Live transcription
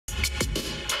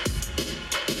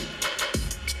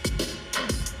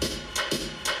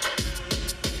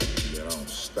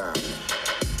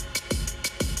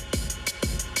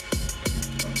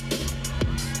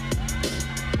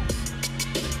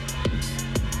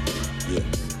Yeah.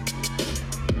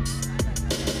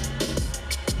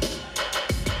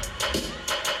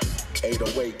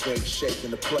 808 bass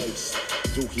shaking the place.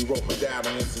 Dookie wrote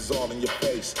medallions is all in your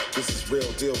face. This is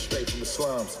real deal straight from the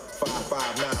slums.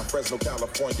 559 Fresno,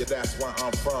 California, that's where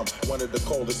I'm from. One of the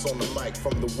coldest on the mic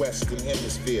from the Western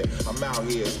Hemisphere. I'm out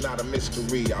here, it's not a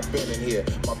mystery. I've been in here,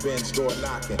 my Benz door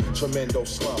knocking, tremendo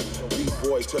slump.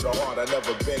 B-boy to the heart, I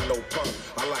never been no punk.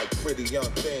 I like pretty young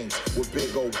things with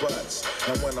big old butts.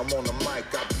 And when I'm on the mic,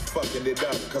 I be fucking it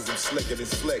up, cause I'm slicker than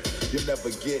slick. You'll never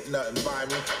get nothing by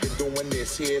me. Been doing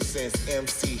this here since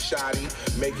MC Shotty.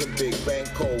 Making big bang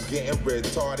cold, getting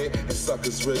retarded. And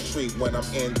suckers retreat when I'm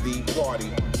in the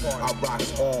party. I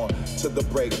rocks on to the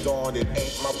break dawn. It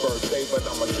ain't my birthday, but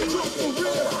I'ma get my thing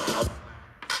on.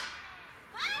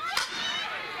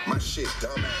 My shit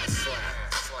dumbass slap.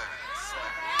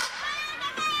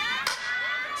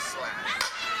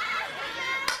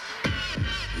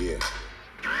 Yeah.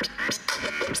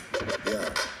 Yeah.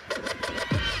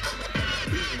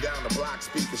 Beating down the block,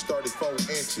 speakers 34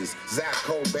 inches. Zap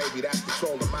code, baby, that's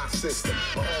controlling my system.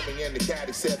 My homie in the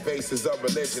caddy said bass is a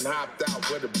religion. Hopped out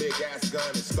with a big ass gun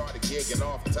and started gigging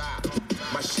off top.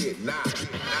 My shit knock.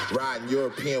 Riding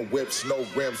European whips, no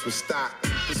rims with stock.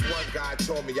 This one guy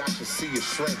told me I should see a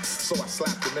shrink, so I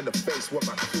slapped him in the face with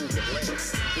my Cuban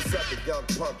links. This other young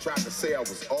punk tried to say I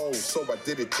was old, so I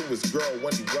did it to his girl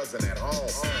when he wasn't at home.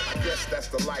 I guess that's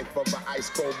the life of an ice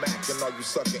cold Mac, and all you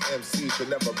sucking MCs should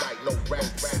never write no rap.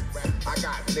 I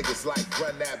got niggas like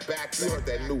run that back, you heard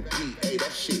that new beat, hey,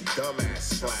 that shit dumbass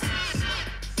slap.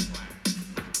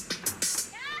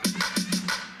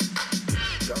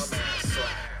 Dumbass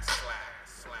slap.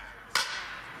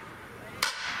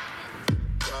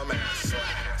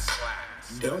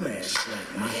 Dumbass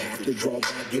slap. Might have to draw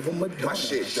back, give him a dumbass. My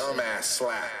shit dumbass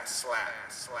slap.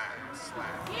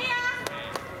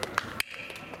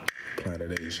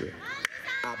 Planet Asia.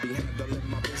 I'll be handling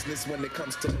my business when it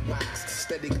comes to the wax.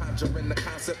 Steady conjuring the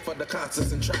concept for the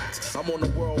concerts and tracks. I'm on a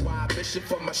worldwide mission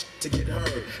for my shit to get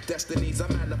heard. Destinies I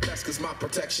manifest cause my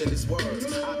protection is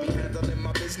words. I'll be handling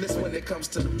my business when it comes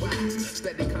to the wax.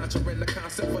 Steady conjuring the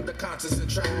concept for the concerts and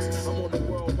tracks. I'm on a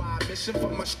worldwide mission for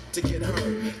my shit to get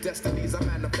heard. Destinies I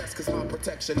manifest cause my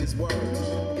protection is words.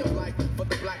 Give life for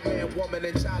the black man, woman,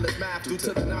 and child is math. Due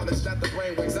to the knowledge that the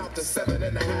brain weighs out to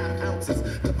 7.5 ounces.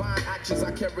 Divine actions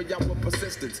I carry out with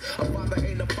persistence. A father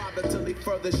ain't a father till he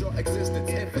furthers your existence.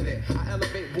 Infinite, I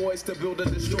elevate boys to build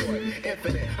and destroy.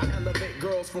 Infinite, I elevate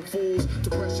girls from fools to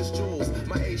precious jewels.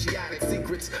 My Asiatic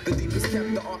secrets, the deepest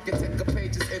kept. The architect of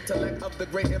pages, intellect of the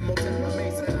great Imhotep,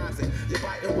 amazing. You're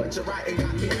biting what you're writing,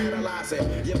 got me analyzing.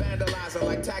 You're vandalizing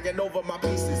like tagging over my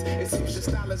pieces. It seems your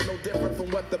style is no different from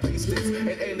what the beast is. In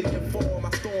alien form, I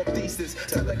storm thesis.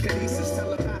 Telekinesis,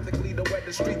 telepathically the way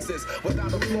the streets is.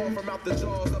 Without a flaw from out the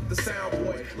jaws of the sound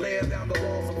boy. Laying down the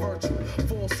laws of virtue.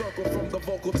 Full circle from the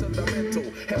vocal to the mental.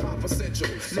 Hip hop essential.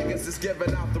 Niggas is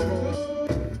giving out the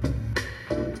room.